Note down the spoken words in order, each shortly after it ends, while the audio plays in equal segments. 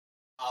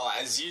Oh,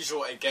 as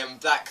usual again,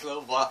 Black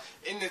Clover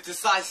in the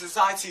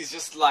society is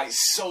just like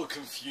so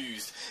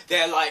confused.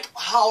 They're like,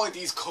 how are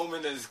these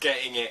commoners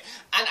getting it?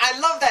 And I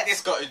love that this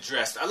got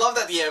addressed. I love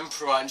that the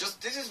Emperor, and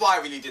just this is why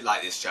I really did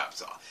like this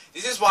chapter.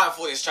 This is why I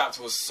thought this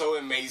chapter was so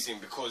amazing,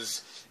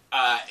 because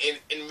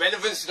in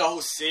relevance to the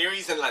whole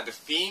series and like the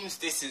themes,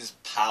 this is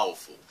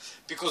powerful.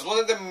 Because one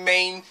of the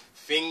main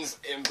things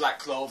in Black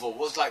Clover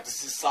was like the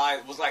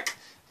society,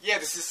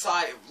 the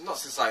society, not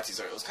society,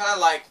 sorry, it was kind of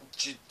like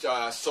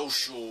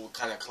social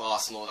kind of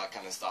class and all that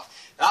kind of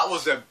stuff. That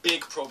was a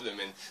big problem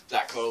in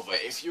Black Clover.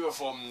 If you were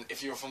from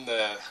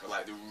the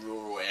like the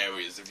rural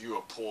areas, if you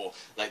were poor,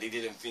 like they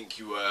didn't think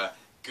you were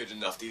good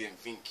enough,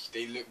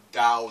 they looked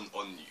down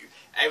on you.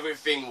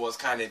 Everything was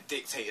kind of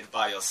dictated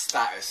by your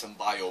status and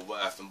by your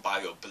worth and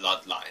by your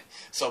bloodline.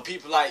 So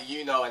people like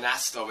Yuno and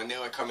Asta, when they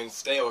were coming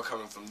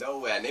from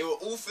nowhere, and they were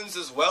orphans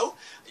as well.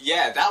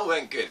 Yeah, that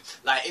weren't good.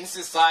 Like in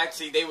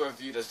society, they were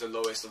viewed as the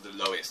lowest of the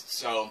lowest.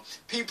 So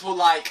people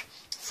like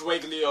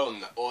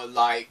Fueglione or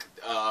like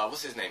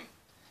what's his name?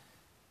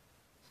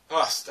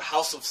 The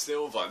House of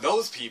Silver.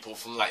 Those people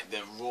from like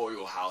the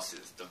royal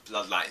houses, the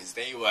bloodlines,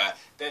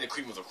 they're the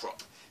cream of the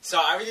crop. So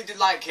I really did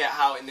like it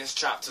how in this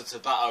chapter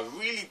Tabata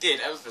really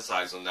did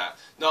emphasize on that.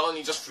 Not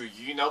only just through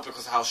Yuno,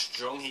 because of how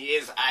strong he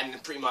is,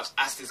 and pretty much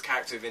Asta's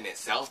character within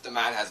itself. The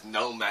man has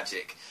no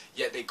magic,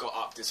 yet they got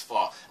up this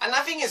far. And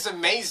I think it's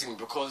amazing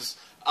because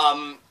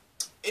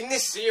in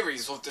this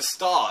series of the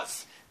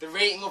stars, the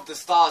rating of the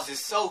stars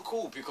is so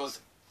cool because,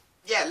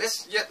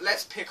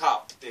 let's pick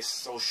up this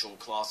social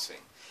class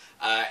thing.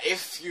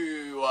 If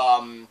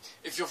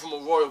you're from a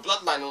royal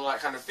bloodline and all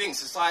that kind of thing,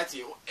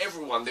 society, or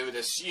everyone, they would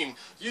assume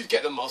you'd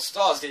get the most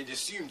stars. They'd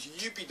assume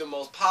you'd be the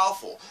most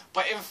powerful.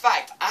 But in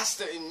fact,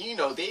 Asta and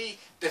Yuno, they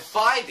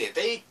defied it.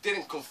 They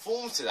didn't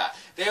conform to that.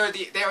 They were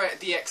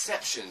the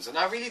exceptions, and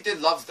I really did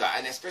love that.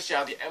 And especially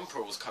how the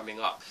Emperor was coming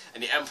up,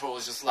 and the Emperor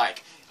was just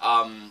like,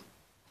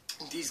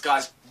 these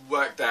guys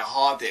work their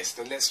hardest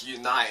and let's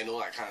unite and all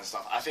that kind of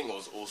stuff. I think it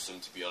was awesome,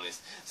 to be honest.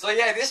 So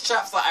yeah, this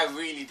chapter, I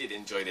really did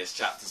enjoy this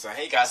chapter. So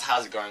hey guys,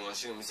 how's it going on?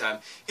 Shinami-san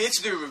here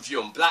to do a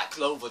review on Black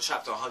Clover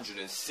chapter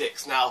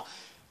 106. Now,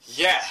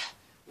 yeah,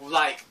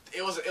 like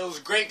it was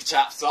a great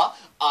chapter.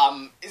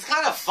 It's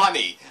kind of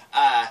funny.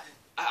 I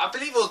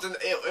believe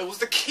it was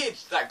the kid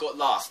that got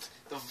last.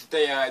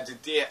 The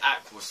Dear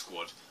Aqua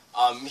Squad.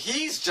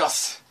 He's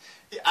just,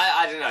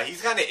 I don't know,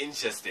 he's kind of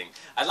interesting.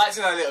 I'd like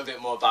to know a little bit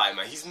more about him.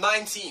 He's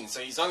 19, so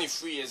he's only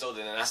 3 years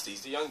older than Asta.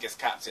 He's the youngest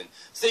captain.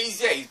 So he's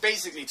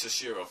basically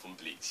Toshiro from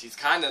Bleach. He's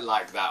kind of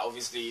like that.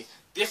 Obviously,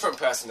 different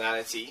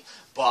personality,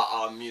 but,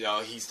 you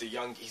know, he's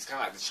kind of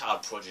like the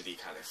child prodigy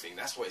kind of thing.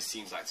 That's what it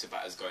seems like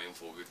Tabata's going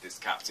for with this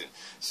captain.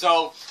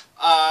 So,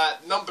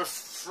 number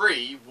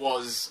 3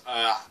 was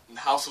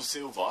House of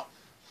Silver,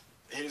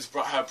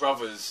 her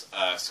brother's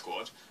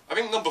squad. I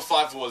think number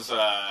 5 was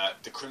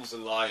the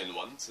Crimson Lion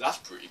one, so that's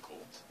pretty cool.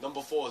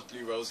 Number 4 was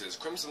Blue Roses.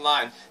 Crimson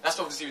Lion, that's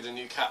obviously with the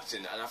new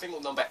captain, and I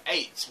think number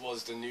 8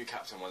 was the new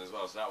captain one as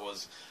well, so that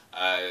was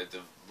the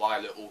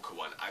Violet Orca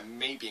one. I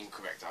may be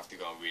incorrect, I have to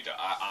go and read it.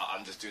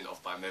 I'm just doing it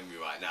off by memory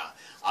right now.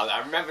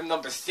 I remember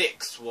number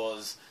 6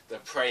 was the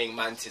Praying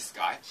Mantis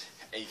guy,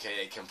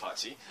 aka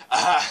Kenpachi.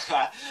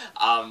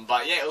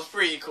 But yeah, it was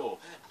pretty cool.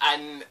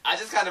 And I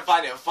just kind of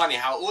find it funny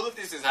how all of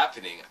this is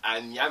happening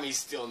and Yami's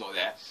still not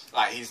there.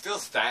 Like, he's still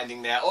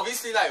standing there.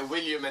 Obviously, like,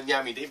 William and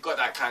Yami, they've got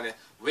that kind of...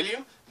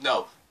 William?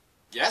 No.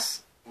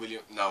 Yes?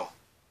 William? No.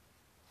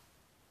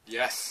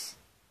 Yes.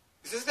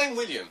 Is his name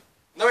William?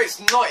 No, it's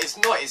not. It's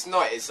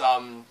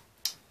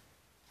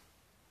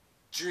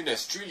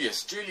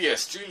Julius.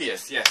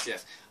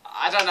 Yes.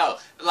 I don't know.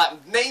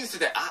 Like, names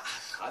today...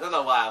 I don't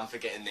know why I'm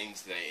forgetting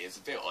names today. It's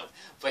a bit odd.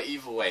 But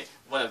either way,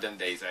 one of them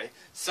days, eh?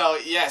 So,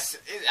 yes,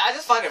 I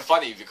just find it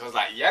funny because,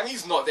 like,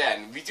 Yami's not there.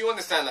 And we do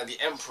understand, like, the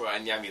Emperor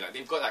and Yami, like,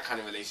 they've got that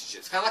kind of relationship.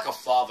 It's kind of like a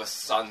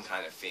father-son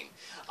kind of thing.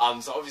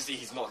 So, obviously,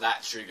 he's not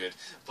that triggered.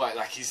 But,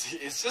 like,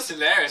 it's just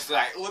hilarious.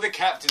 Like, all the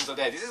captains are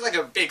there. This is like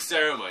a big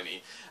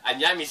ceremony. And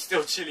Yami's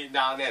still chilling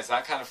down there. So, I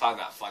kind of found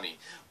that funny.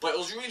 But it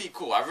was really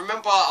cool. I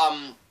remember,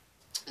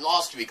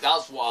 last week, that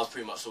was what I was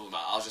pretty much talking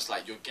about. I was just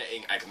like, you're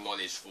getting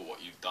acknowledged for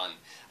what you've done.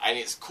 And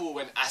it's cool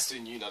when Asta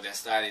and Yuno, they're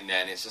standing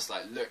there and it's just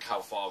like, look how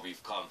far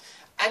we've come.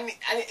 And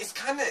it's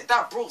kind of,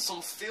 that brought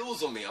some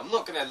feels on me, I'm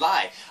not going to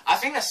lie. I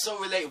think that's so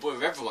relatable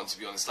with everyone, to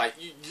be honest. Like,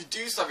 you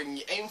do something,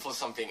 you aim for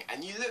something,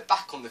 and you look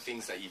back on the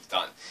things that you've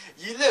done.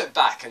 You look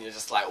back and you're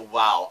just like,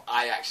 wow,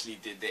 I actually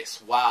did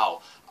this.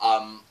 Wow.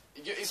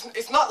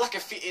 It's not like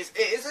it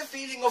is a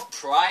feeling of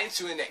pride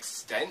to an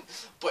extent,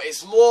 but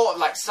it's more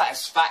like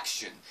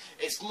satisfaction.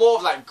 It's more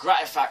of like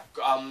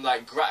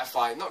not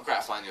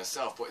gratifying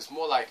yourself, but it's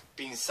more like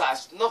being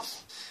satisfied.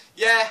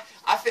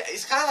 I feel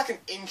it's kind of like an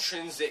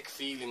intrinsic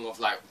feeling of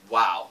like,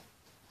 wow,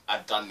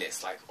 I've done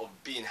this, like, of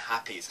being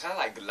happy. It's kind of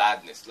like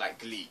gladness, like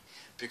glee,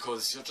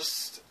 because you're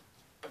just,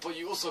 but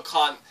you also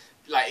can't,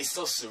 like, it's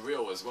so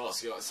surreal as well.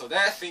 So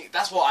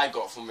that's what I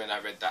got from when I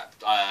read that.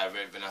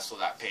 When I saw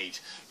that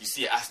page, you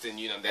see Asta and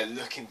Yuno, they're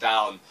looking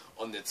down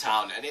on the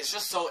town, and it's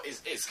just so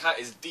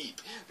it's deep,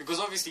 because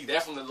obviously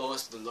they're from the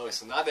lowest to the lowest,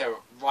 so now they're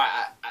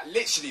right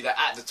literally they're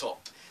at the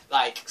top,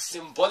 like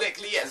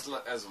symbolically as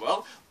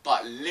well,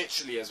 but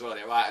literally as well,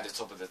 they're right at the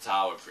top of the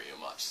tower pretty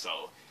much.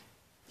 So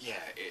yeah,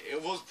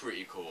 it was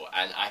pretty cool,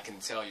 and I can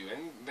tell you,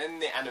 when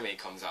the anime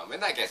comes out, when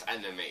that gets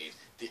animated,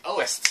 the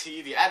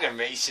OST, the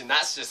animation,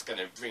 that's just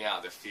gonna bring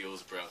out the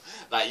feels, bro.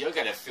 Like, you're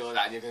gonna feel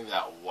that, and you're gonna be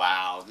like,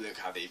 wow, look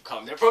how they've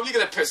come. They're probably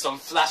gonna put some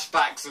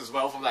flashbacks as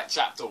well from, like,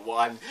 Chapter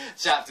 1,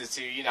 Chapter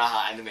 2, you know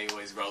how anime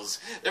always rolls.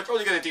 They're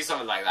probably gonna do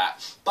something like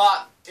that.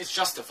 But it's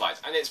justified,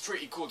 and it's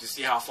pretty cool to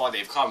see how far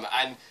they've come.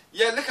 And,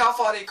 yeah, look how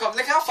far they've come.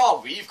 Look how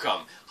far we've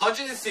come.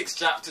 106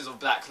 chapters of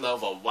Black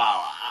Clover,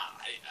 wow.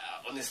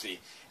 Honestly,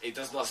 it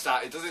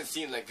doesn't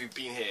seem like we've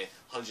been here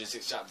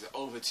 106 chapters,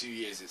 over 2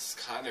 years. It's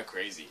kind of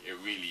crazy. It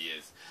really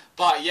is.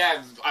 But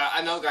yeah,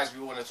 I know, guys, we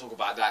want to talk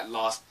about that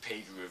last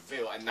page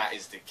reveal, and that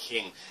is the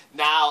king.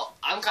 Now,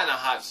 I'm kind of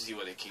hyped to see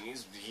what the king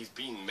is. He's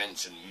been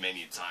mentioned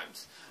many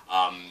times.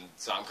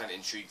 So I'm kind of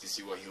intrigued to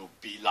see what he'll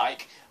be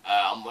like.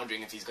 I'm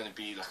wondering if he's going to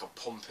be like a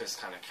pompous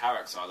kind of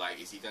character.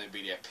 Like, is he going to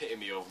be the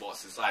epitome of what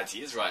society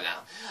is right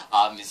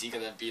now? Is he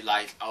going to be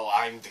like, oh,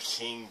 I'm the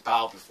king,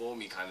 bow before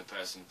me kind of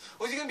person?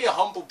 Or is he going to be a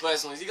humble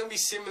person? Or is he going to be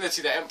similar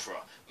to the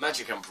Emperor,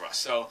 Magic Emperor?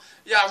 So,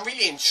 yeah, I'm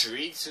really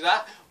intrigued to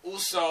that.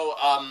 Also,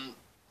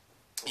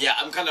 yeah,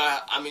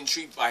 I'm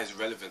intrigued by his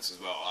relevance as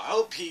well. I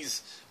hope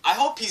he's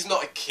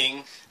not a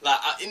king. Like,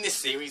 in this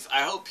series,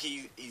 I hope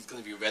he's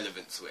gonna be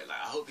relevant to it. Like,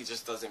 I hope he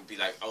just doesn't be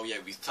like, oh yeah,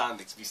 we've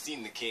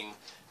seen the king,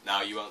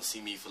 now you won't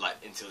see me for like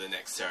until the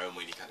next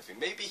ceremony kind of thing.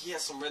 Maybe he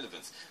has some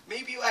relevance.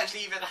 Maybe you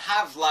actually even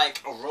have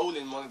like a role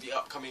in one of the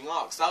upcoming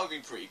arcs. That would be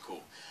pretty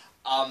cool.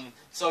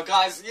 So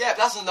guys, yeah,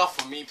 that's enough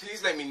for me.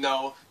 Please let me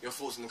know your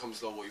thoughts in the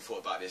comments below, what you thought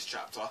about this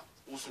chapter.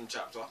 Awesome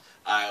chapter.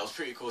 It was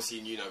pretty cool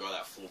seeing Yuno go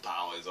that full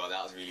power as well.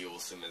 That was really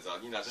awesome as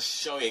well. You know,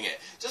 just showing it,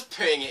 just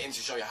putting it in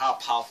to show you how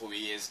powerful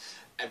he is.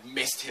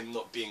 Amidst him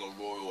not being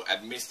a royal,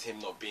 amidst him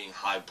not being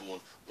highborn,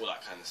 all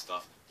that kind of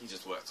stuff. He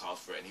just worked hard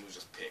for it, and he was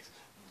just picked.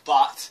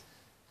 But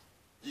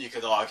you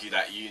could argue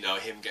that, you know,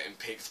 him getting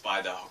picked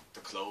by the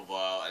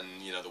Clover and,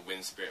 you know, the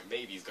Wind Spirit,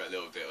 maybe he's got a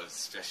little bit of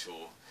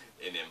special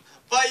in him.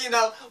 But, you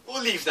know,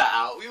 we'll leave that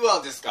out. We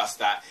won't discuss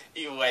that.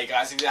 Either way,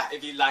 guys,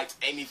 if you liked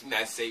anything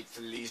that I say,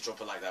 please drop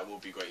a like. That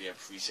would be greatly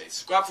appreciated.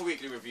 Subscribe for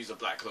weekly reviews of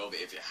Black Clover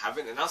if you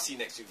haven't, and I'll see you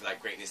next week for that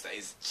greatness that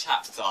is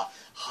chapter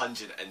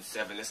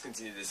 107. Let's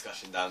continue the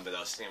discussion down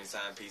below. Stay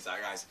on, peace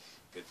out, guys.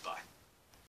 Goodbye.